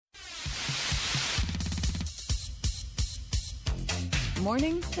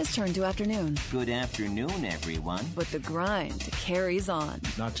Morning has turned to afternoon. Good afternoon, everyone. But the grind carries on.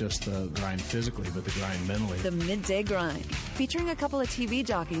 Not just the grind physically, but the grind mentally. The Midday Grind, featuring a couple of TV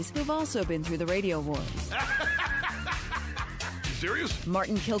jockeys who've also been through the radio wars. Serious?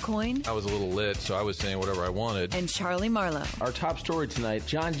 Martin Kilcoyne. I was a little lit, so I was saying whatever I wanted. And Charlie Marlowe. Our top story tonight,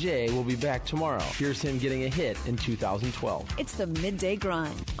 John Jay will be back tomorrow. Here's him getting a hit in 2012. It's the Midday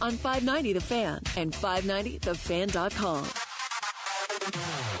Grind on 590 The Fan and 590thefan.com.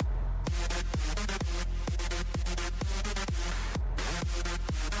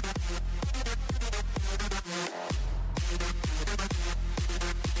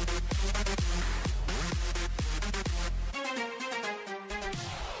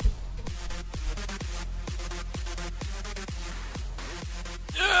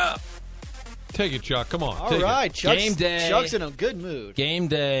 Take it, Chuck. Come on. All right, Game day. Chuck's in a good mood. Game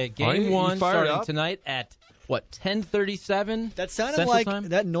day. Game one starting tonight at, 10:37? That sounded Central like, Time?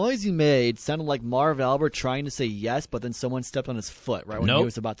 that noise you made sounded like Marv Albert trying to say yes, but then someone stepped on his foot right when he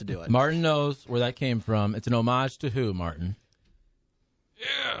was about to do it. Martin knows where that came from. It's an homage to who, Martin?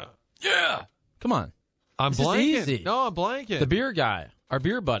 Yeah. Come on. I'm This is blanking. easy. No, I'm blanking. The beer guy, our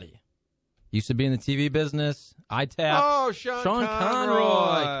beer buddy. Used to be in the TV business. ITAP. Oh, Sean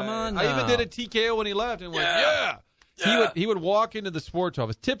Conroy. Come on now. I even did a TKO when he left and went, yeah. He would walk into the sports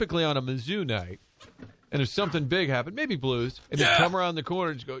office, typically on a Mizzou night, and if something big happened, maybe Blues, and he'd come around the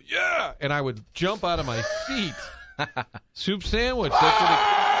corner and just go, yeah, and I would jump out of my seat. Soup sandwich.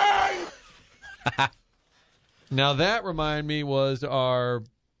 That's what Now that reminded me was our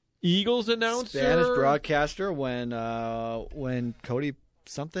Eagles announcer. Spanish broadcaster when Cody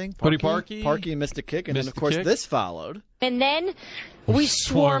Parkey missed a kick, and then, of course, this followed. And then we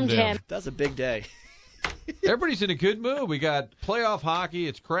swarmed him. That's a big day. Everybody's in a good mood. We got playoff hockey.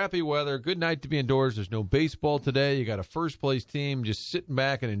 It's crappy weather. Good night to be indoors. There's no baseball today. You got a first-place team just sitting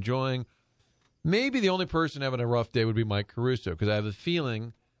back and enjoying. Maybe the only person having a rough day would be Mike Caruso, because I have a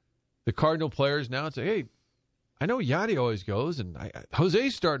feeling the Cardinal players now say, hey, I know Yachty always goes, and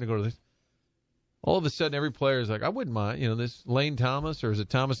Jose's starting to go to this. All of a sudden, every player is like, I wouldn't mind. This Lane Thomas, or is it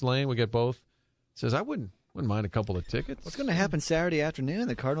Thomas Lane? We get both. Says, I wouldn't mind a couple of tickets. What's going to happen Saturday afternoon?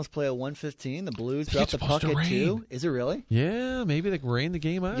 The Cardinals play at 1:15. The Blues drop the puck at 2. Is it really? Yeah, maybe they can rain the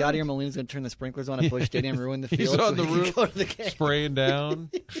game out. Yadier Molina's going to turn the sprinklers on at Busch Stadium and ruin the field. He's on so the roof, go to the game. spraying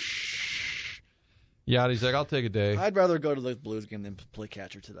down. Yachty's like, I'll take a day. I'd rather go to the Blues game than play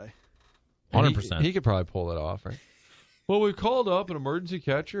catcher today. 100%. He could probably pull it off, right? Well, we've called up an emergency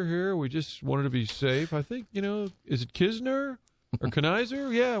catcher here. We just wanted to be safe. I think, is it Kisner or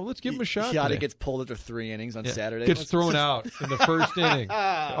Kanizer? Yeah, let's give him a shot. Yachty today. gets pulled after 3 innings on Saturday. Gets thrown out in the first inning.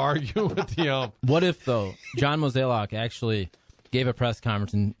 Argue with the ump. What if, though, John Mozeliak actually gave a press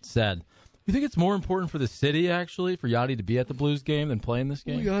conference and said, you think it's more important for the city, actually, for Yachty to be at the Blues game than playing this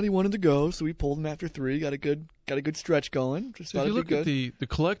game? Well, Yachty wanted to go, so we pulled him after 3. Got a good stretch going. Just If you look at the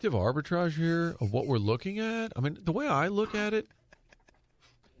collective arbitrage here of what we're looking at, I mean, the way I look at it,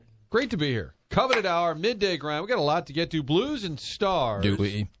 great to be here. Coveted Hour, Midday Grind. We got a lot to get to. Blues and Stars. Do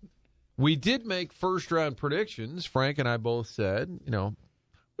we? We did make first-round predictions. Frank and I both said,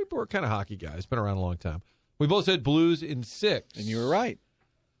 we're kind of hockey guys. Been around a long time. We both said Blues in 6. And you were right.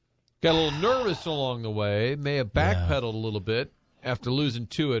 Got a little nervous along the way. May have backpedaled a little bit after losing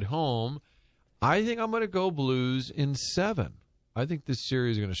 2 at home. I think I'm going to go Blues in 7. I think this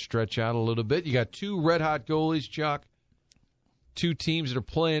series is going to stretch out a little bit. You got 2 red-hot goalies, Chuck. 2 teams that are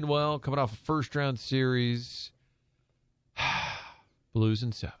playing well, coming off a first-round series. Blues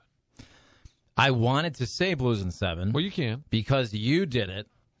in 7. I wanted to say Blues in 7. Well, you can. Because you did it,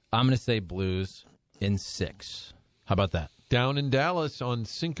 I'm going to say Blues in 6. How about that? Down in Dallas on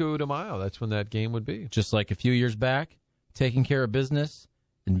Cinco de Mayo. That's when that game would be. Just like a few years back, taking care of business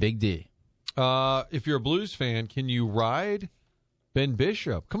in Big D. If you're a Blues fan, can you ride Ben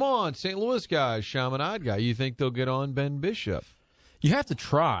Bishop? Come on, St. Louis guys, Chaminade guy. You think they'll get on Ben Bishop? You have to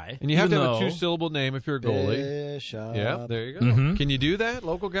try. And you have to have a 2-syllable name if you're a goalie. Bishop. Yeah, there you go. Mm-hmm. Can you do that,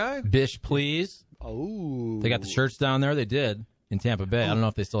 local guy? Bish, please. Oh. They got the shirts down there. They did in Tampa Bay. I don't know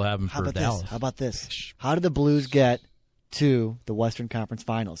if they still have them for Dallas. How about this? How did the Blues get to the Western Conference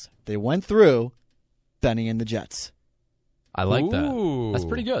Finals? They went through Benny and the Jets. I like that. That's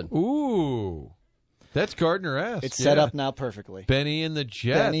pretty good. Ooh. That's Gardner-esque. It's set up now perfectly. Benny and the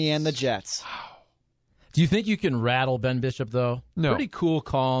Jets. Benny and the Jets. Do you think you can rattle Ben Bishop, though? No. Pretty cool,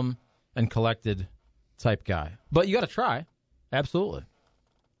 calm, and collected type guy. But you got to try. Absolutely.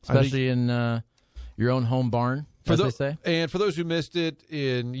 Especially in your own home barn, as they say. And for those who missed it,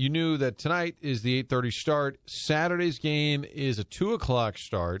 you knew that tonight is the 8:30 start. Saturday's game is a 2 o'clock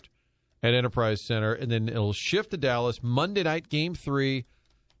start. at Enterprise Center, and then it'll shift to Dallas. Monday night, Game 3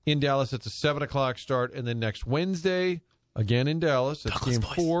 in Dallas. It's a 7 o'clock start, and then next Wednesday, again in Dallas. That's Game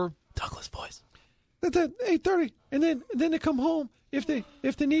 4. Douglas boys. That's at 8:30, and then they come home if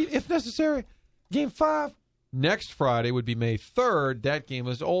necessary. Game 5 next Friday would be May 3rd. That game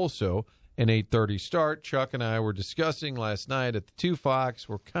is also an 8:30 start. Chuck and I were discussing last night at the 2 Fox.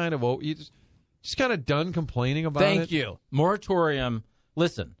 We're kind of just kind of done complaining about it. Thank you. Moratorium.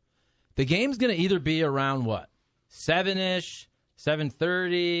 Listen, the game's going to either be around what? 7-ish,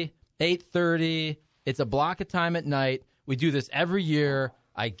 7:30, 8:30. It's a block of time at night. We do this every year.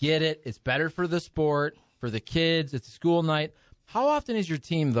 I get it. It's better for the sport, for the kids. It's a school night. How often is your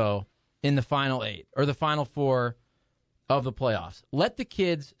team, though, in the Final 8 or the Final 4 of the playoffs? Let the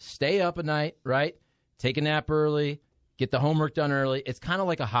kids stay up at night, right? Take a nap early, get the homework done early. It's kind of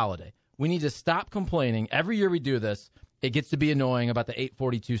like a holiday. We need to stop complaining. Every year we do this, it gets to be annoying about the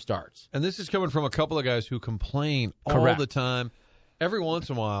 8:42 starts. And this is coming from a couple of guys who complain all the time. Every once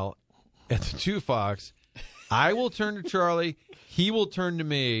in a while at the 2 Fox, I will turn to Charlie, he will turn to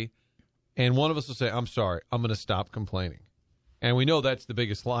me, and one of us will say, I'm sorry, I'm going to stop complaining. And we know that's the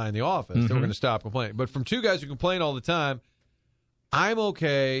biggest lie in the office, that we're going to stop complaining. But from two guys who complain all the time, I'm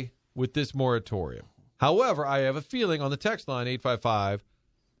okay with this moratorium. However, I have a feeling on the text line,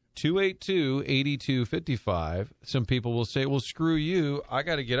 855-282-8255, some people will say, well, screw you. I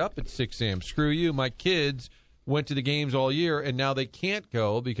got to get up at 6 a.m. Screw you. My kids went to the games all year, and now they can't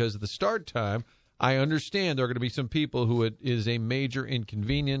go because of the start time. I understand there are going to be some people who it is a major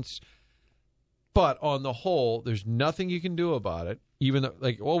inconvenience. But on the whole, there's nothing you can do about it. Even though,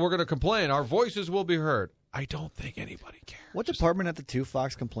 we're going to complain. Our voices will be heard. I don't think anybody cares. What department at the 2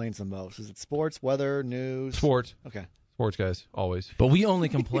 Fox complains the most? Is it sports, weather, news? Sports. Okay. Sports guys, always. But we only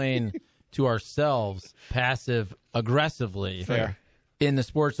complain to ourselves passive-aggressively in the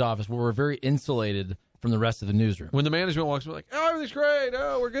sports office where we're very insulated from the rest of the newsroom. When the management walks in, we're like, oh, everything's great.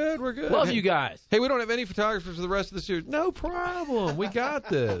 Oh, we're good. Love you guys. Hey, we don't have any photographers for the rest of the series. No problem. We got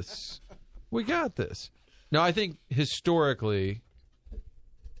this. Now, I think historically,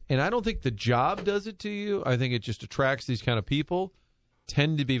 and I don't think the job does it to you. I think it just attracts these kind of people,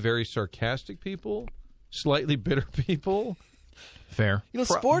 tend to be very sarcastic people, slightly bitter people. Fair.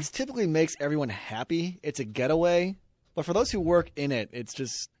 Sports typically makes everyone happy. It's a getaway. But for those who work in it, it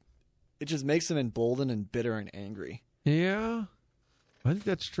just makes them emboldened and bitter and angry. Yeah. I think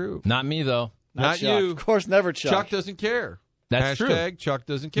that's true. Not me, though. Not Chuck. you. Of course, never Chuck. Chuck doesn't care. That's Hashtag true. Chuck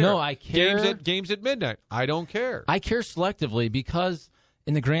doesn't care. No, I care. Games at midnight. I don't care. I care selectively because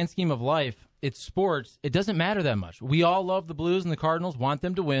in the grand scheme of life, it's sports. It doesn't matter that much. We all love the Blues and the Cardinals, want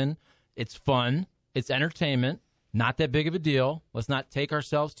them to win. It's fun. It's entertainment. Not that big of a deal. Let's not take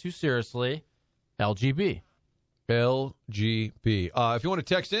ourselves too seriously. LGB. LGB. If you want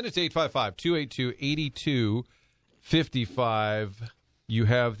to text in, it's 855-282-8255. You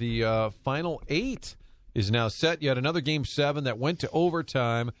have the Final 8 is now set. You had another Game 7 that went to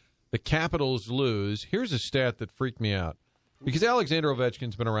overtime. The Capitals lose. Here's a stat that freaked me out. Because Alexander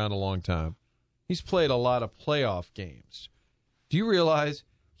Ovechkin's been around a long time. He's played a lot of playoff games. Do you realize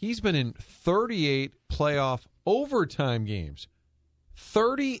he's been in 38 playoff overtime games?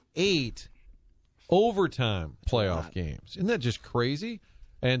 38 overtime playoff games. Isn't that just crazy?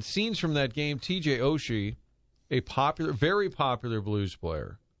 And scenes from that game, TJ Oshie, a very popular Blues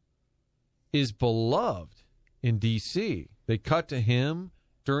player, is beloved in D.C. They cut to him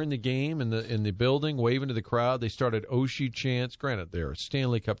during the game in the building, waving to the crowd. They started Oshie chants. Granted, they're a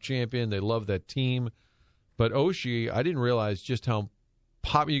Stanley Cup champion. They love that team. But Oshie, I didn't realize just how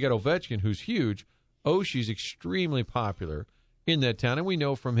popular. You got Ovechkin, who's huge. Oshie's extremely popular in that town. And we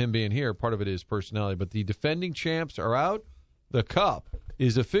know from him being here, part of it is personality. But the defending champs are out. The cup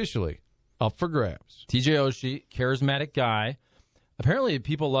is officially up for grabs. TJ Oshie, charismatic guy. Apparently,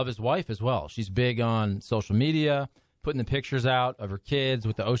 people love his wife as well. She's big on social media, putting the pictures out of her kids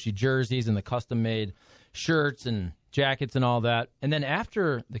with the Oshie jerseys and the custom-made shirts and jackets and all that. And then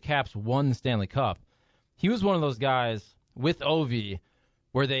after the Caps won the Stanley Cup, he was one of those guys with Ovi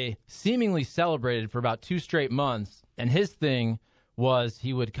where they seemingly celebrated for about 2 straight months. And his thing was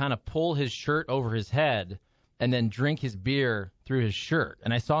he would kind of pull his shirt over his head and then drink his beer through his shirt.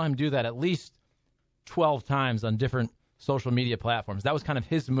 And I saw him do that at least 12 times on different social media platforms. That was kind of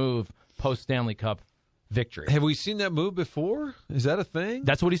his move post-Stanley Cup victory. Have we seen that move before? Is that a thing?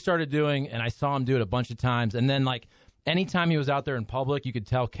 That's what he started doing, and I saw him do it a bunch of times. And then, anytime he was out there in public, you could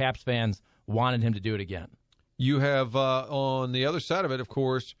tell Caps fans wanted him to do it again. You have, on the other side of it, of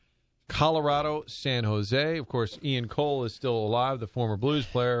course, Colorado, San Jose. Of course, Ian Cole is still alive, the former Blues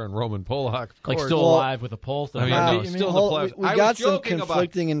player, and Roman Polak, of course. Like still alive with a pulse. I mean, and no, still in the playoffs. We got some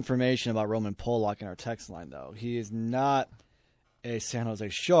conflicting information about Roman Polak in our text line, though. He is not a San Jose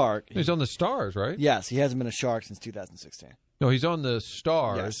Shark. He's on the Stars, right? Yes, he hasn't been a Shark since 2016. No, he's on the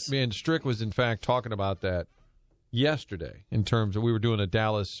Stars. Yes. Me and Strick was, in fact, talking about that yesterday in terms of we were doing a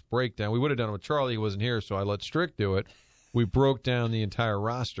Dallas breakdown. We would have done it with Charlie. He wasn't here, so I let Strick do it. We broke down the entire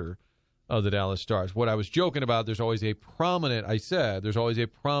roster of the Dallas Stars. What I was joking about, there's always a prominent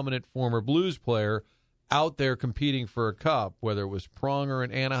former Blues player out there competing for a cup, whether it was Pronger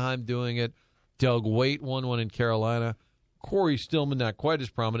in Anaheim doing it, Doug Waite won one in Carolina, Corey Stillman, not quite as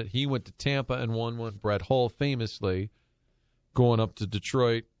prominent. He went to Tampa and won one. Brett Hull, famously, going up to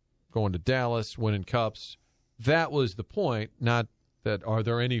Detroit, going to Dallas, winning cups. That was the point, not that are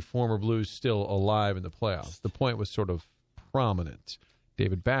there any former Blues still alive in the playoffs. The point was sort of prominent.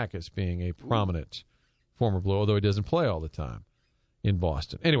 David Backus being a prominent former Blue, although he doesn't play all the time in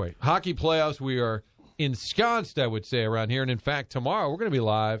Boston. Anyway, hockey playoffs, we are ensconced, I would say, around here. And, in fact, tomorrow we're going to be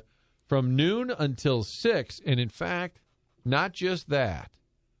live from noon until 6. And, in fact, not just that.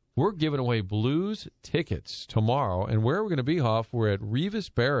 We're giving away Blues tickets tomorrow. And where are we going to be, Hoff? We're at Revis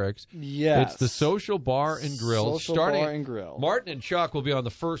Barracks. Yes. It's the Social Bar and Grill. Bar and Grill. Martin and Chuck will be on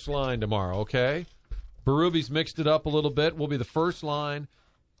the first line tomorrow, okay? Barubi's mixed it up a little bit. We'll be the first line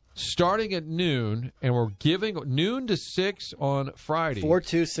starting at noon, and we're giving noon to 6 on Friday.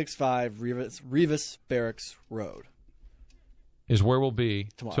 4265 Revis Barracks Road is where we'll be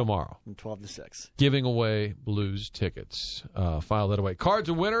tomorrow. From 12 to 6. Giving away Blues tickets. File that away. Cards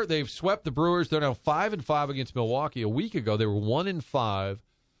a winner. They've swept the Brewers. They're now 5-5 against Milwaukee. A week ago, they were 1-5,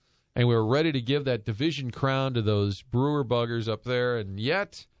 and we were ready to give that division crown to those Brewer buggers up there, and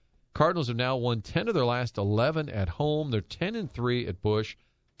yet Cardinals have now won 10 of their last 11 at home. They're 10-3 at Busch.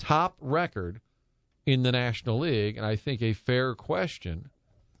 Top record in the National League. And I think a fair question,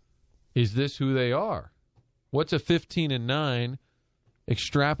 is this who they are? What's a 15-9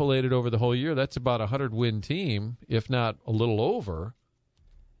 extrapolated over the whole year? That's about a 100-win team, if not a little over.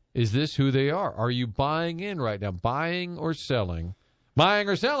 Is this who they are? Are you buying in right now? Buying or selling? Buying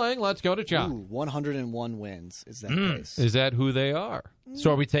or selling? Let's go to Chuck. 101 wins is that case. Is that who they are?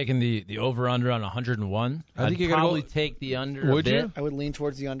 So are we taking the over-under on 101? I think I'd you gotta probably go, take the under would a bit. you? I would lean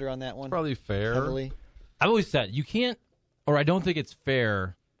towards the under on that one. Probably fair. Heavily. I've always said you can't, or I don't think it's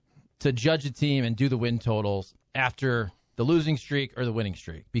fair to judge a team and do the win totals after the losing streak or the winning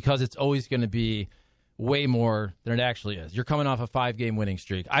streak, because it's always going to be way more than it actually is. You're coming off a 5-game winning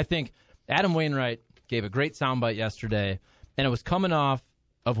streak. I think Adam Wainwright gave a great soundbite yesterday, and it was coming off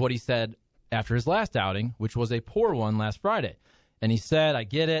of what he said after his last outing, which was a poor one last Friday. And he said, I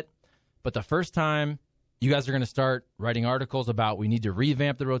get it, but the first time you guys are going to start writing articles about we need to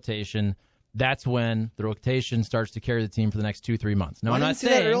revamp the rotation, that's when the rotation starts to carry the team for the next 2-3 months. Now, Why I'm didn't not you see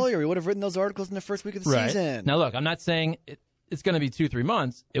saying that earlier. We would have written those articles in the first week of the season. Now, look, I'm not saying it's going to be 2-3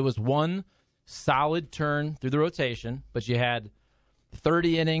 months. It was one solid turn through the rotation, but you had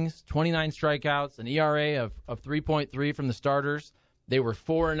 30 innings, 29 strikeouts, an ERA of 3.3 from the starters. They were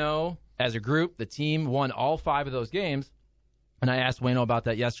 4-0 as a group. The team won all 5 of those games. And I asked Waino about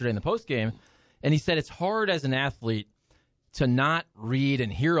that yesterday in the postgame, and he said it's hard as an athlete to not read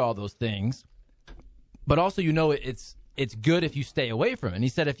and hear all those things, but also it's good if you stay away from it. And he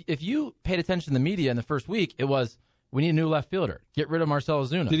said if you paid attention to the media in the first week, it was, we need a new left fielder. Get rid of Marcell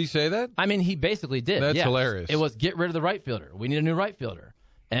Ozuna. Did he say that? I mean, he basically did. That's yes. hilarious. It was get rid of the right fielder. We need a new right fielder.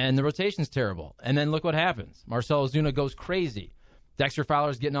 And the rotation's terrible. And then look what happens. Marcell Ozuna goes crazy. Dexter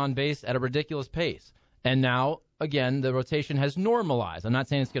Fowler's getting on base at a ridiculous pace. And now, again, the rotation has normalized. I'm not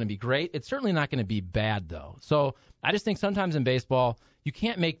saying it's going to be great. It's certainly not going to be bad, though. So I just think sometimes in baseball, you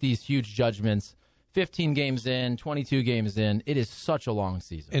can't make these huge judgments 15 games in, 22 games in. It is such a long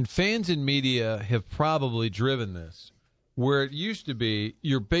season. And fans and media have probably driven this, where it used to be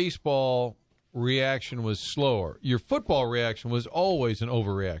your baseball reaction was slower. Your football reaction was always an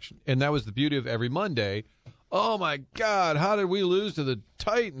overreaction. And that was the beauty of every Monday. Oh, my God, how did we lose to the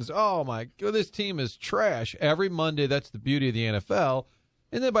Titans? Oh, my God, this team is trash. Every Monday, that's the beauty of the NFL.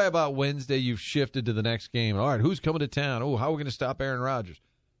 And then by about Wednesday, you've shifted to the next game. All right, who's coming to town? Oh, how are we going to stop Aaron Rodgers?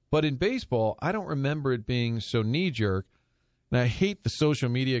 But in baseball, I don't remember it being so knee-jerk. And I hate the social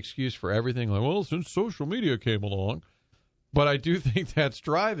media excuse for everything. Like, well, since social media came along. But I do think that's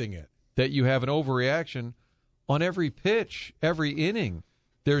driving it, that you have an overreaction on every pitch, every inning.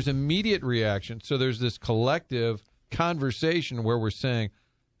 There's immediate reaction. So there's this collective conversation where we're saying,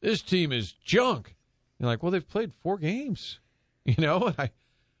 this team is junk. You're like, well, they've played 4 games. You know,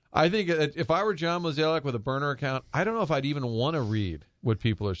 I think if I were John Mozeliak with a burner account, I don't know if I'd even want to read what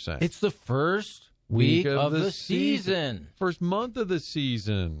people are saying. It's the first week of the season. First month of the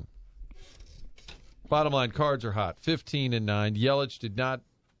season. Bottom line, Cards are hot. 15-9. Yelich did not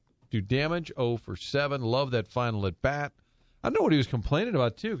do damage. 0 for 7. Love that final at bat. I don't know what he was complaining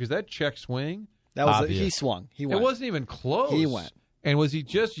about, too, because that check swing. That was he swung. He went. It wasn't even close. He went. And was he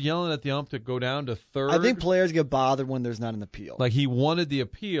just yelling at the ump to go down to third? I think players get bothered when there's not an appeal. Like he wanted the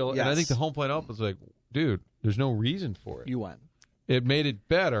appeal, Yes. and I think the home plate ump was like, dude, there's no reason for it. You went. It made it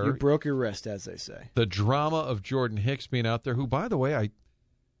better. You broke your wrist, as they say. The drama of Jordan Hicks being out there, who, by the way, I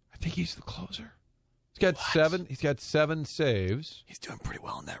think he's the closer. He's got seven. He's got 7 saves. He's doing pretty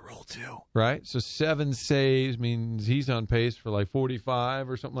well in that role too. Right, so 7 saves means he's on pace for like 45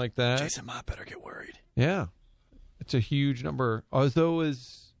 or something like that. Jason Mott better get worried. Yeah, it's a huge number. Although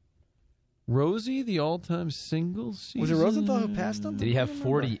is Rosie the all-time singles season? Was it Rosenthal who passed him? Did he have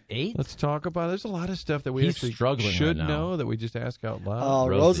 48? Let's talk about it. There's a lot of stuff that we He's actually struggling should right now. know that we just ask out loud. Oh,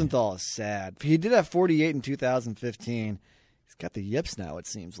 Rosie. Rosenthal is sad. He did have 48 in 2015. He's got the yips now, it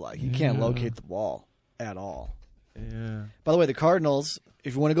seems like. He can't locate the ball at all. Yeah. By the way, the Cardinals,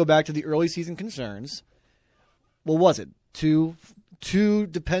 if you want to go back to the early season concerns, what was it? Two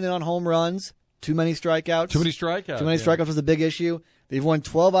dependent on home runs, too many strikeouts. Too many strikeouts. Too many strikeouts was a big issue. They've won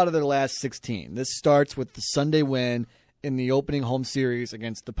 12 out of their last 16. This starts with the Sunday win in the opening home series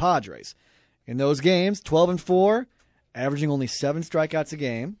against the Padres. In those games, 12-4, averaging only 7 strikeouts a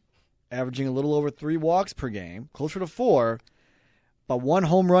game, averaging a little over 3 walks per game, closer to 4, but 1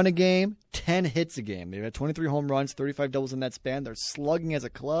 home run a game, 10 hits a game. They've had 23 home runs, 35 doubles in that span. They're slugging as a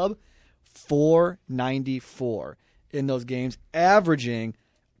club .494 in those games, averaging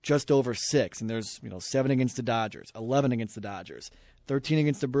just over 6. And there's 7 against the Dodgers, 11 against the Dodgers, 13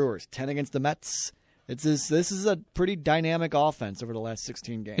 against the Brewers, 10 against the Mets. This is a pretty dynamic offense over the last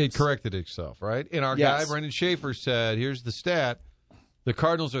 16 games. It corrected itself, right? And our Yes. guy, Brendan Schaefer, said, here's the stat. The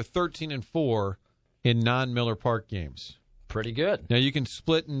Cardinals are 13-4 in non-Miller Park games. Pretty good. Now, you can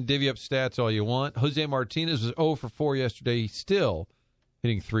split and divvy up stats all you want. Jose Martinez was 0 for 4 yesterday. He's still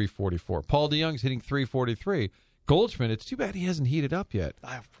hitting .344. Paul DeYoung's hitting .343. Goldschmidt, it's too bad he hasn't heated up yet.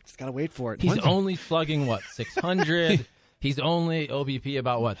 I've just got to wait for it. He's only slugging, 600? He's only OBP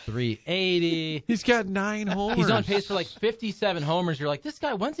about, 380? He's got 9 homers. He's on pace for 57 homers. You're like, this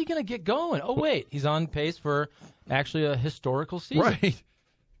guy, when's he going to get going? Oh, wait, he's on pace for actually a historical season. Right.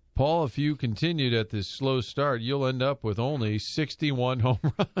 Paul, if you continued at this slow start, you'll end up with only 61 home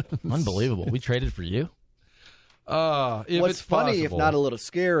runs. Unbelievable. We traded for you? If What's it's funny, possible. if not a little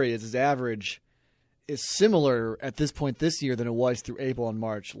scary, is his average is similar at this point this year than it was through April and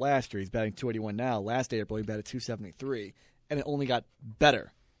March last year. He's batting .281 now. Last April, he batted .273, and it only got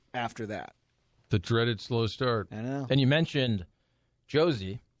better after that. The dreaded slow start. I know. And you mentioned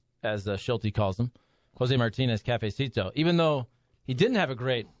Josie, as Schulte calls him, Jose Martinez Cafecito. Even though he didn't have a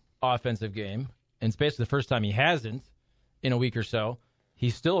great offensive game, and it's basically the first time he hasn't in a week or so, he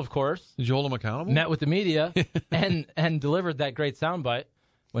still, of course, Did you hold him accountable? met with the media and delivered that great soundbite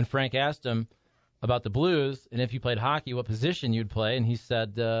when Frank asked him about the Blues and if you played hockey, what position you'd play, and he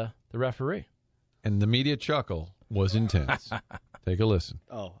said the referee. And the media chuckle was intense. Take a listen.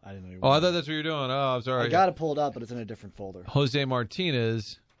 Oh, I didn't know you were. Oh, I thought that's what you were doing. Oh, I'm sorry. I got it pulled up, but it's in a different folder. Jose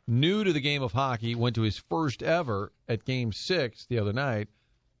Martinez, new to the game of hockey, went to his first ever at Game 6 the other night,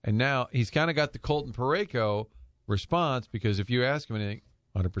 and now he's kind of got the Colton Parayko response because if you ask him anything,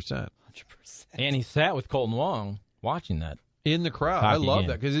 100%. 100%. And he sat with Colton Wong watching that. In the crowd. I Hockey love game.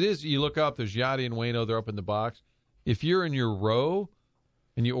 that because it is, you look up, there's Yachty and Waino, they're up in the box. If you're in your row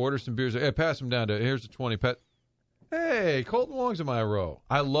and you order some beers, hey, pass them down to, here's the 20 pet. Hey, Colton Wong's in my row.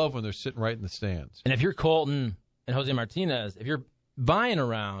 I love when they're sitting right in the stands. And if you're Colton and Jose Martinez, if you're buying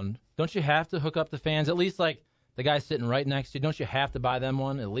around, don't you have to hook up the fans? At least like the guy sitting right next to you, don't you have to buy them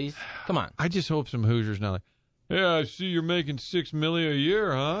one at least? Come on. I just hope some Hoosiers now like, yeah, I see you're making $6 million a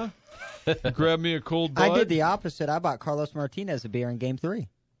year, huh? Grab me a cold Bud. I did the opposite. I bought Carlos Martinez a beer in Game 3.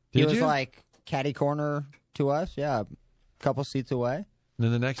 He Did was you? like caddy corner to us, a couple seats away. And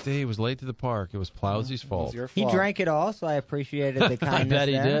then the next day he was late to the park. It was Plowsy's fault. He drank it all, so I appreciated the kindness. bet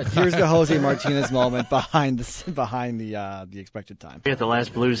he there. did. Here's the Jose Martinez moment behind the expected time. At the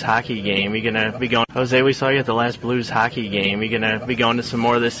last Blues hockey game, you're gonna be going. Jose, we saw you at the last Blues hockey game. You're gonna be going to some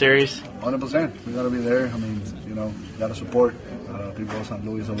more of this series. 100%. We gotta be there. I mean, gotta support people of St.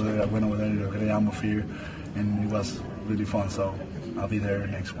 Louis over there. I went over there to Creamos here, and it was really fun. So I'll be there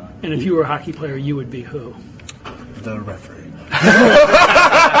next one. And if you were a hockey player, you would be who? The referee. Wow.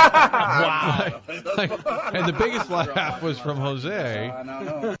 And the biggest laugh was from Jose.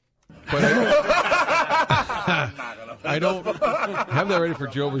 No. But I don't have that ready for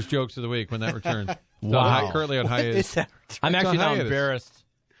Jover's Jokes of the Week when that returns. Wow. Currently on hiatus. I'm actually It's on now hiatus. embarrassed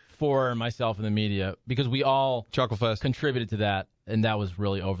for myself and the media because we all contributed to that, and that was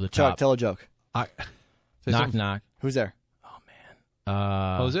really over the top. Chuck, tell a joke. Knock, knock. Who's there?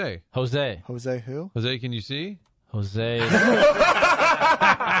 Jose. Jose. Jose who? Jose, can you see? Jose.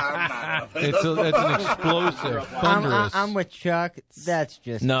 It's an explosive, thunderous. I'm with Chuck. That's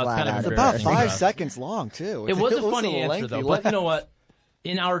just No, it's flat kind of out It's about embarrassing. 5 seconds long, too. It was a was funny answer, lengthy though. But laugh. you know what?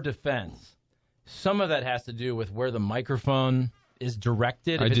 In our defense, some of that has to do with where the microphone is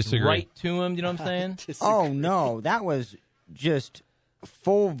directed. I If it's disagree. right to him, you know what I'm saying? Oh no, that was just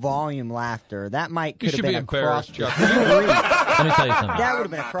full volume laughter. That mic You could have should been be across embarrassed, the Chuck. street. Let me tell you something. That would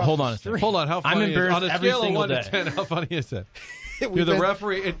have been across Hold the on a street. second. Hold on, how funny I'm is embarrassed on a every scale of single 1 to day. 10, how funny is that? We've The been-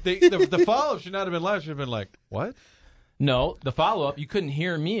 referee, the follow-up should not have been live. Should have been like, what? No, the follow-up, you couldn't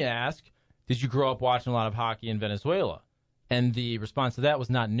hear me ask, did you grow up watching a lot of hockey in Venezuela? And the response to that was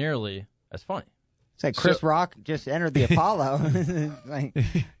not nearly as funny. It's like Chris Rock just entered the Apollo. Like,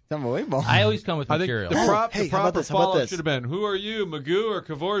 it's unbelievable. I always come with I think material. the Hey, proper how about this? How about follow-up this? should have been, who are you, Magoo or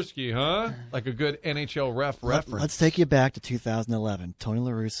Kavorsky, huh? Like a good NHL reference. Let's take you back to 2011. Tony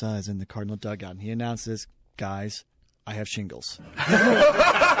La Russa is in the Cardinal dugout, and he announces, guys, I have shingles.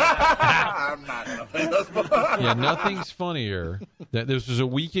 I'm not going to play this one. Yeah, nothing's funnier. This was a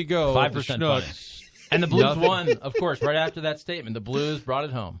week ago. 5% the funny. Schnucks. And the Blues Nothing- won, of course, right after that statement. The Blues brought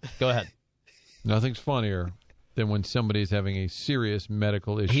it home. Go ahead. Nothing's funnier than when somebody's having a serious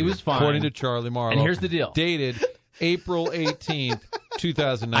medical issue. He was fine. According to Charlie Marlowe. And here's the deal. Dated April 18th,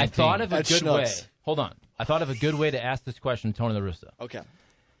 2019. I thought of a That's good way. Schnucks. Hold on. I thought of a good way to ask this question to Tony La Russa. Okay.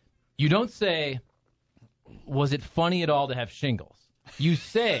 You don't say, was it funny at all to have shingles? You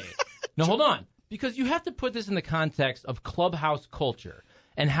say, no, hold on, because you have to put this in the context of clubhouse culture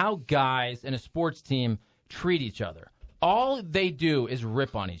and how guys in a sports team treat each other. All they do is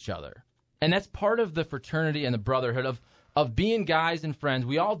rip on each other. And that's part of the fraternity and the brotherhood of being guys and friends.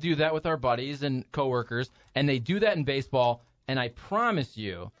 We all do that with our buddies and coworkers, and they do that in baseball. And I promise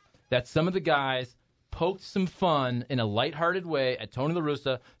you that some of the guys poked some fun in a lighthearted way at Tony La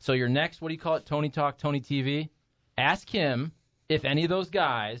Russa. So your next, what do you call it, Tony Talk, Tony TV? Ask him if any of those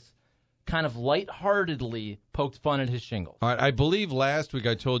guys kind of lightheartedly poked fun at his shingles. All right, I believe last week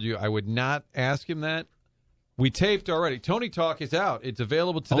I told you I would not ask him that. We taped already. Tony Talk is out. It's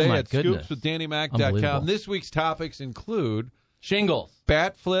available today my at goodness. scoopswithdannymac.com. Unbelievable. This week's topics include Shingles.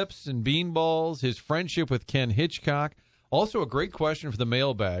 bat flips and beanballs, his friendship with Ken Hitchcock. Also, a great question for the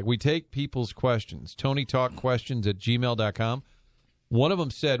mailbag. We take people's questions. TonyTalkQuestions@gmail.com. One of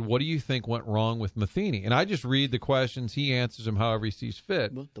them said, what do you think went wrong with Matheny? And I just read the questions. He answers them however he sees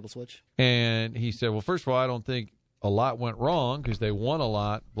fit. Double switch. And he said, well, first of all, I don't think a lot went wrong because they won a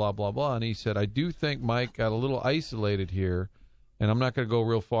lot, blah, blah, blah. And he said, I do think Mike got a little isolated here. And I'm not going to go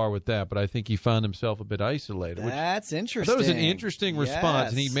real far with that, but I think he found himself a bit isolated. Which That's I interesting. thought it was an interesting response,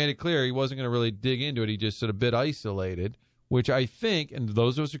 and he Yes. made it clear he wasn't going to really dig into it. He just said a bit isolated, which I think, and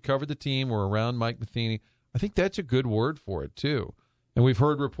those of us who covered the team were around Mike Matheny, I think that's a good word for it, too. And we've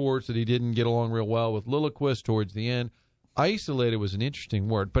heard reports that he didn't get along real well with Lilliquist towards the end. Isolated was an interesting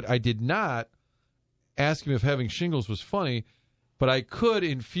word, but I did not ask him if having shingles was funny, but I could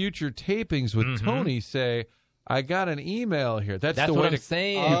in future tapings with Tony say, I got an email here. That's the what way I'm to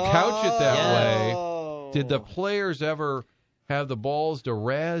saying. You couch it that way. Oh. Did the players ever have the balls to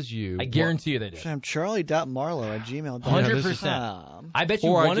razz you? I guarantee you they did. I'm Charlie.Marlowe@gmail.com. 100%. I bet you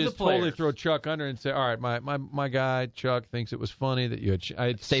Or one I of just the players. totally throw Chuck under and say, all right, my guy Chuck thinks it was funny that you had. I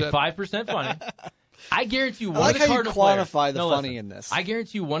had Say said- 5% funny. I guarantee you one I like of the how you Cardinal quantify players, the no, funny listen. in this. I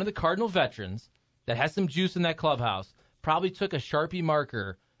guarantee you one of the Cardinal veterans that has some juice in that clubhouse probably took a Sharpie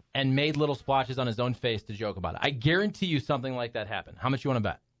marker and made little splotches on his own face to joke about it. I guarantee you something like that happened. How much you want to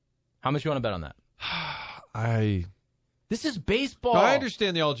bet? How much you want to bet on that? This is baseball. No, I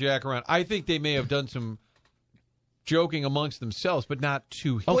understand the all jack around. I think they may have done some joking amongst themselves, but not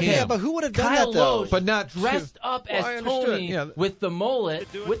to him. Well, yeah, but who would have done Kyle that, though? Loesch But not dressed to- up Well, I as understood, Tony yeah. with the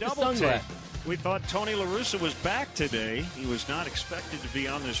mullet, Do a with the double sunglasses. take. We thought Tony La Russa was back today. He was not expected to be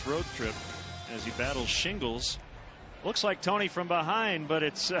on this road trip as he battles shingles. Looks like Tony from behind, but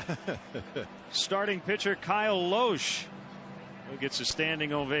it's starting pitcher Kyle Loesch who gets a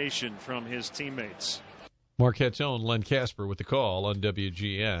standing ovation from his teammates. Marquette's own Len Casper with the call on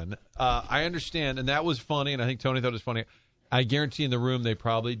WGN. I understand, and that was funny, and I think Tony thought it was funny. I guarantee in the room they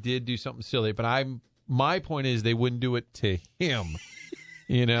probably did do something silly, but my point is they wouldn't do it to him,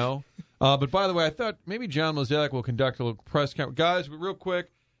 you know? But by the way, I thought maybe John Mozeliak will conduct a little press conference. Guys, real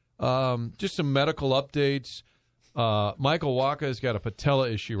quick, just some medical updates. Michael Waka has got a patella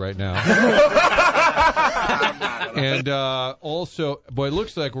issue right now. And also, boy, it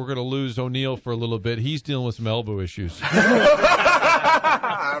looks like we're going to lose O'Neal for a little bit. He's dealing with some elbow issues.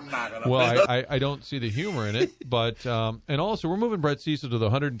 Well, I don't see the humor in it, but and also we're moving Brett Cecil to the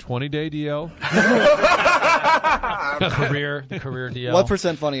 120-day DL. The career DL. What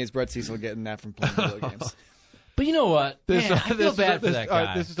percent funny is Brett Cecil getting that from playing video games? But you know what? Man, I feel bad for that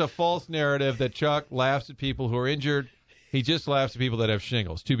guy. This is a false narrative that Chuck laughs at people who are injured. He just laughs at people that have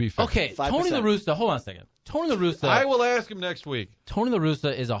shingles, to be fair. Okay, 5%. Tony La Russa, hold on a second. Tony La Russa. I will ask him next week. Tony La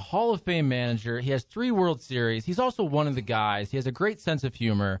Russa is a Hall of Fame manager. He has 3 World Series. He's also one of the guys. He has a great sense of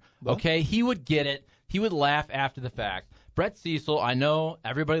humor. Okay, he would get it. He would laugh after the fact. Brett Cecil, I know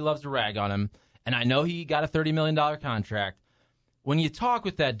everybody loves to rag on him, and I know he got a $30 million contract. When you talk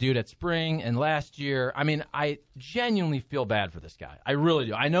with that dude at spring and last year, I mean, I genuinely feel bad for this guy. I really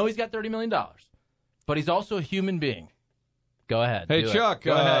do. I know he's got $30 million, but he's also a human being. Go ahead. Hey, Chuck.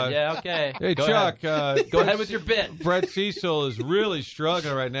 Go ahead. Yeah, okay. Hey, Go Chuck. ahead. Go ahead with your bit. Brett Cecil is really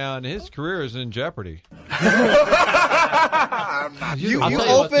struggling right now, and his career is in jeopardy. You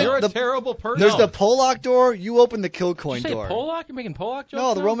open you're a terrible person. There's the Pollock door. You open the kill coin Did you say door. Pollock? You're making Pollock jokes?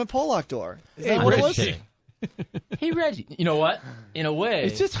 No, the now? Roman Pollock door. Is Hey, that what it was? Reggie. Hey, Reggie. You know what? In a way.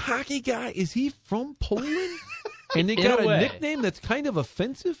 Is this hockey guy, is he from Poland? And they In got a a way. nickname that's kind of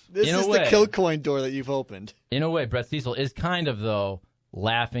offensive? This In a is way. the kill coin door that you've opened. In a way, Brett Cecil is kind of, though,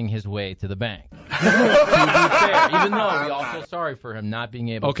 laughing his way to the bank. To be fair, even though we all feel sorry for him not being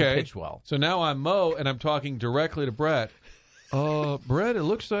able to pitch well. So now I'm Mo, and I'm talking directly to Brett. Brett, it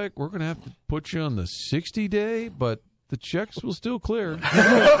looks like we're going to have to put you on the 60-day, but the checks will still clear. We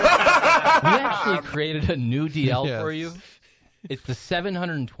actually created a new DL Yes. for you. It's the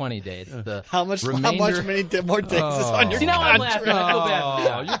 720 day. It's the How much more days is on your See, now I'm contract? laughing. I feel bad for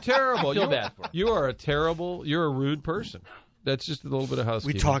you. You're terrible. I feel bad for you. You are you're a rude person. That's just a little bit of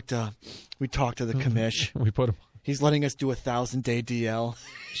housekeeping. We talked to the commish. We put him. He's letting us do a 1,000-day DL.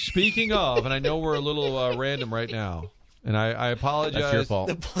 Speaking of, and I know we're a little random right now, and I apologize. That's your fault.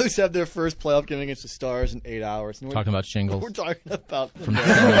 The Blues have their first playoff game against the Stars in 8 hours. And Talking about shingles. We're talking about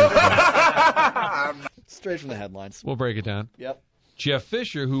straight from the headlines. We'll break it down. Yep. Jeff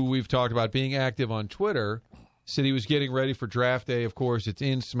Fisher, who we've talked about being active on Twitter, said he was getting ready for draft day. Of course, it's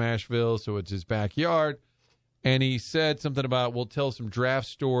in Smashville, so it's his backyard. And he said something about, we'll tell some draft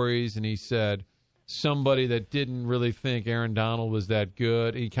stories. And he said somebody that didn't really think Aaron Donald was that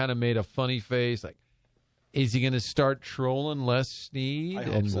good. He kind of made a funny face, like, is he going to start trolling Les Snead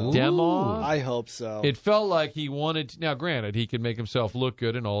and Demoff? I hope so. It felt like he wanted to. Now, granted, he could make himself look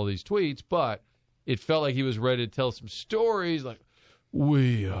good in all these tweets, but it felt like he was ready to tell some stories like,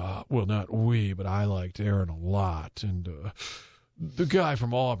 well, not we, but I liked Aaron a lot, and the guy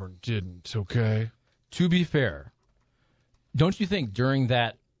from Auburn didn't, okay? To be fair, don't you think during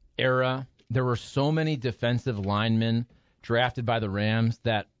that era there were so many defensive linemen drafted by the Rams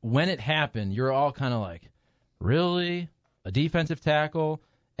that when it happened, you're all kind of like, really? A defensive tackle?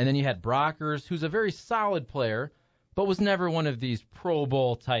 And then you had Brockers, who's a very solid player, but was never one of these Pro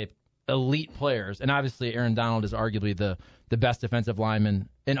Bowl type elite players. And obviously Aaron Donald is arguably the best defensive lineman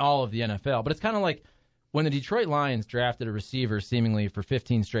in all of the NFL. But it's kind of like when the Detroit Lions drafted a receiver seemingly for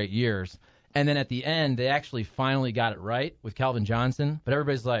 15 straight years, and then at the end they actually finally got it right with Calvin Johnson. But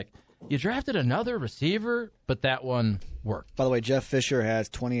everybody's like, you drafted another receiver, but that one worked. By the way, Jeff Fisher has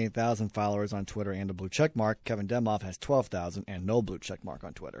 28,000 followers on Twitter and a blue check mark. Kevin Demoff has 12,000 and no blue check mark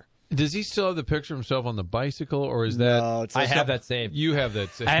on Twitter. Does he still have the picture of himself on the bicycle, or is that... No, it's I have that saved. You have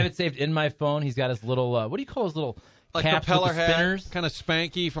that saved. I have it saved in my phone. He's got his little, what do you call his little like caps propeller with the hat, spinners? kind of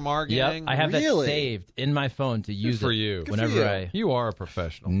spanky from our Yep, gang? I have Really? that saved in my phone to use for it you. whenever I You are a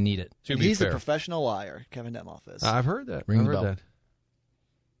professional. need it. To be He's fair. a professional liar. Kevin Demoff is. I've heard that. Ring I've the heard bell. that.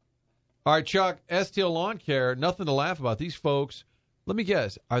 All right, Chuck, STL Lawn Care, nothing to laugh about. These folks, let me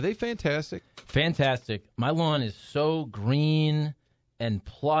guess, are they fantastic? Fantastic. My lawn is so green and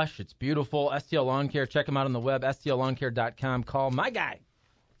plush. It's beautiful. STL Lawn Care. Check them out on the web, stllawncare.com. Call my guy,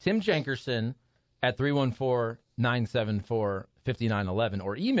 Tim Jenkerson, at 314-974-5911,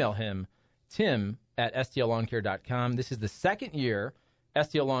 or email him, tim at stllawncare.com. This is the second year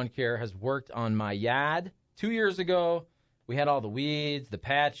STL Lawn Care has worked on my yard. 2 years ago, we had all the weeds, the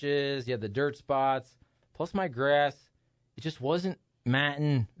patches, you had the dirt spots, plus my grass. It just wasn't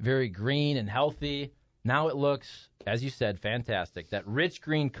matting, very green and healthy. Now it looks, as you said, fantastic. That rich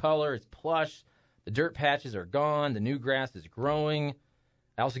green color is plush. The dirt patches are gone. The new grass is growing.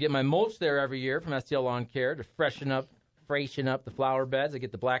 I also get my mulch there every year from STL Lawn Care to freshen up the flower beds. I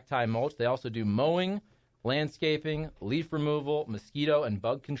get the black tie mulch. They also do mowing, landscaping, leaf removal, mosquito and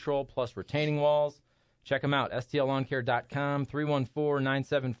bug control, plus retaining walls. Check them out, stllawn.care.com,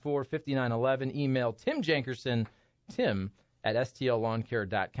 314-974-5911. Email Tim Jankerson,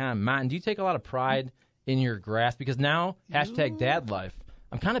 tim@stllawn.care.com. Martin, do you take a lot of pride in your grass? Because now, #dadlife,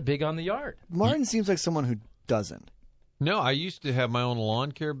 I'm kind of big on the yard. Martin seems like someone who doesn't. No, I used to have my own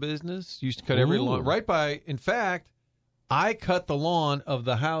lawn care business. Used to cut every lawn right by. In fact, I cut the lawn of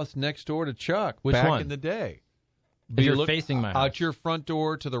the house next door to Chuck back in the day. If you're facing my house. Out your front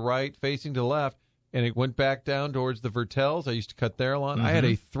door to the right, facing to the left, and it went back down towards the Vertels. I used to cut their lawn. I had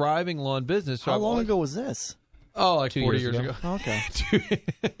a thriving lawn business. So How long ago was this? Oh, like 40 years ago. Okay.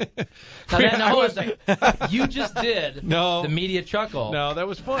 You just did the media chuckle. No, that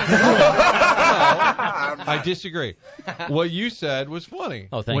was funny. No, I disagree. What you said was funny.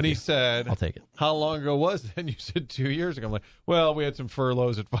 Oh, thank when you. He said, I'll take it. How long ago was it? And you said 2 years ago. I'm like, well, we had some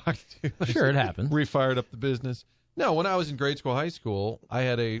furloughs at Fox 2. Sure, it happened. Refired up the business. No, when I was in grade school, high school, I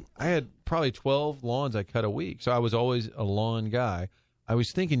had probably 12 lawns I cut a week. So I was always a lawn guy. I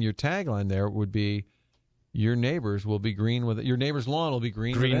was thinking your tagline there would be, your neighbors will be green with it. Your neighbor's lawn will be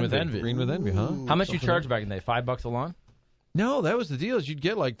green with envy. Green with envy, huh? How much you charge back in the day? $5 a lawn? No, that was the deal. Is you'd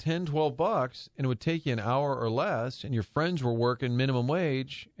get like $10, $12, and it would take you an hour or less, and your friends were working minimum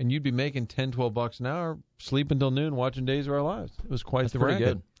wage, and you'd be making $10, $12 an hour, sleep until noon, watching Days of Our Lives. It was quite the pretty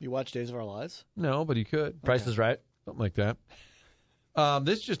racket. good. You watch Days of Our Lives? No, but you could. Price is Right? Something like that.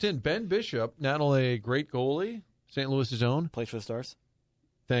 This just in. Ben Bishop, not only a great goalie, St. Louis's own. Plays for the Stars.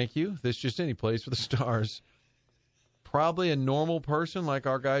 Thank you. This just in. He plays for the Stars. Probably a normal person like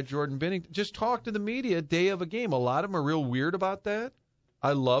our guy Jordan Bennington. Just talk to the media day of a game. A lot of them are real weird about that.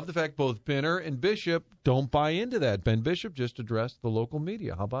 I love the fact both Benner and Bishop don't buy into that. Ben Bishop just addressed the local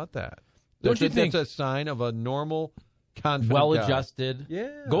media. How about that? Don't you think that's a sign of a normal, confident, well-adjusted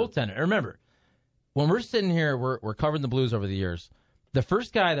guy. goaltender? Remember, when we're sitting here, we're covering the Blues over the years. The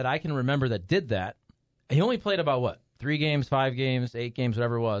first guy that I can remember that did that, he only played about, 3 games, 5 games, 8 games,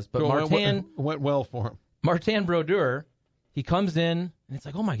 whatever it was. But Martin went well for him. Martin Brodeur, he comes in, and it's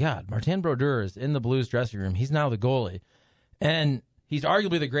like, oh, my God, Martin Brodeur is in the Blues dressing room. He's now the goalie. And he's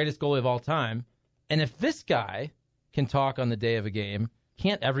arguably the greatest goalie of all time. And if this guy can talk on the day of a game,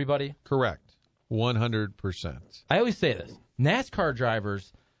 can't everybody? Correct. 100%. I always say this. NASCAR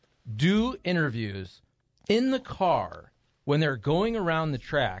drivers do interviews in the car when they're going around the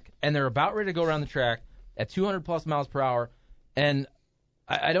track, and they're about ready to go around the track at 200-plus miles per hour, and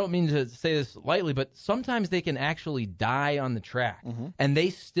I don't mean to say this lightly, but sometimes they can actually die on the track, and they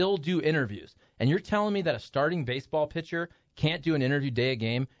still do interviews. And you're telling me that a starting baseball pitcher can't do an interview day a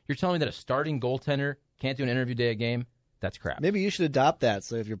game? You're telling me that a starting goaltender can't do an interview day a game? That's crap. Maybe you should adopt that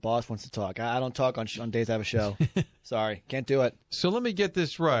so if your boss wants to talk. I don't talk on days I have a show. Sorry, can't do it. So let me get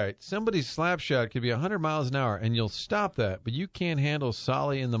this right. Somebody's slap shot could be 100 miles an hour, and you'll stop that, but you can't handle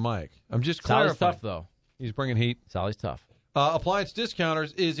Solly in the mic. I'm just clarifying. Solly's tough, though. He's bringing heat. Solly's tough. Appliance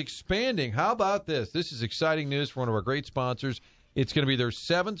Discounters is expanding. How about this? This is exciting news for one of our great sponsors. It's going to be their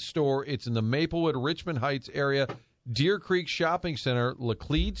 7th store. It's in the Maplewood, Richmond Heights area, Deer Creek Shopping Center,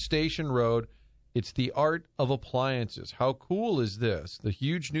 Laclede Station Road. It's the Art of Appliances. How cool is this? The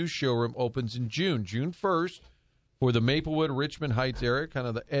huge new showroom opens in June 1st, for the Maplewood, Richmond Heights area, kind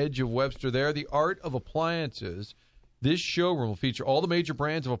of the edge of Webster there. The Art of Appliances. This showroom will feature all the major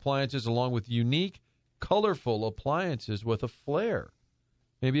brands of appliances along with unique, colorful appliances with a flair.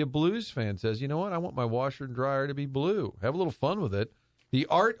 Maybe a Blues fan says, you know what, I want my washer and dryer to be blue. Have a little fun with it. The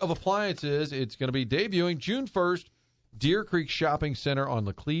Art of Appliances, it's going to be debuting June 1st, Deer Creek Shopping Center on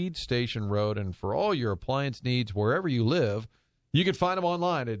Laclede Station Road. And for all your appliance needs wherever you live, you can find them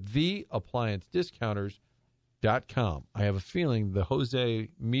online at theappliancediscounters.com. I have a feeling the Jose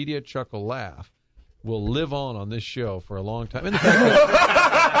Media Chuckle laugh will live on this show for a long time. And the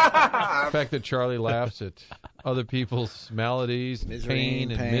fact that Charlie laughs at other people's maladies, pain,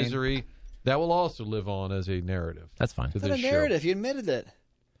 and misery, that will also live on as a narrative. That's fine. It's not a narrative. You admitted it.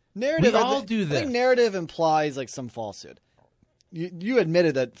 Narrative. We all do this. I think narrative implies like some falsehood. You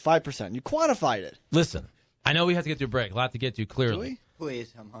admitted that 5%. You quantified it. Listen, I know we have to get to a break. A lot to get to, clearly. Do we?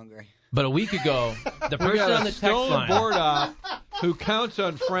 Please, I'm hungry. But a week ago, the person on the text line board off who counts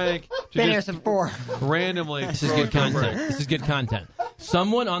on Frank to Been just here since 4. randomly. This is good content. This is good content.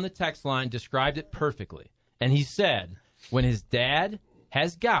 Someone on the text line described it perfectly. And he said, when his dad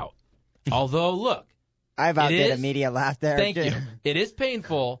has gout, although, look, I about did a media laugh there. Thank you. It is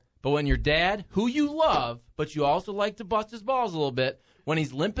painful, but when your dad, who you love, but you also like to bust his balls a little bit, when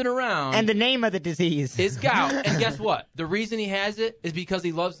he's limping around. And the name of the disease is gout. And guess what? The reason he has it is because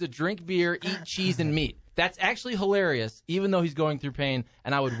he loves to drink beer, eat cheese, and meat. That's actually hilarious, even though he's going through pain,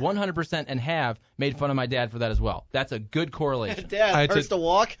 and I would 100% and have made fun of my dad for that as well. That's a good correlation. Dad hurts to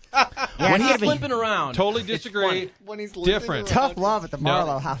walk. When he's limping around. Totally disagree. When he's different. Tough love at the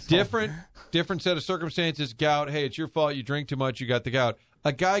Marlowe household. Different set of circumstances. Gout. Hey, it's your fault. You drink too much. You got the gout.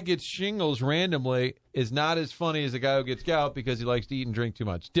 A guy gets shingles randomly is not as funny as a guy who gets gout because he likes to eat and drink too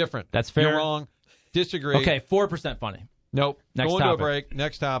much. Different. That's fair. You're wrong. Disagree. Okay, 4% funny. Nope. Next Going to a topic. break.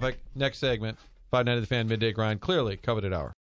 Next topic. Next segment. 590 The Fan Midday Grind. Clearly coveted hour.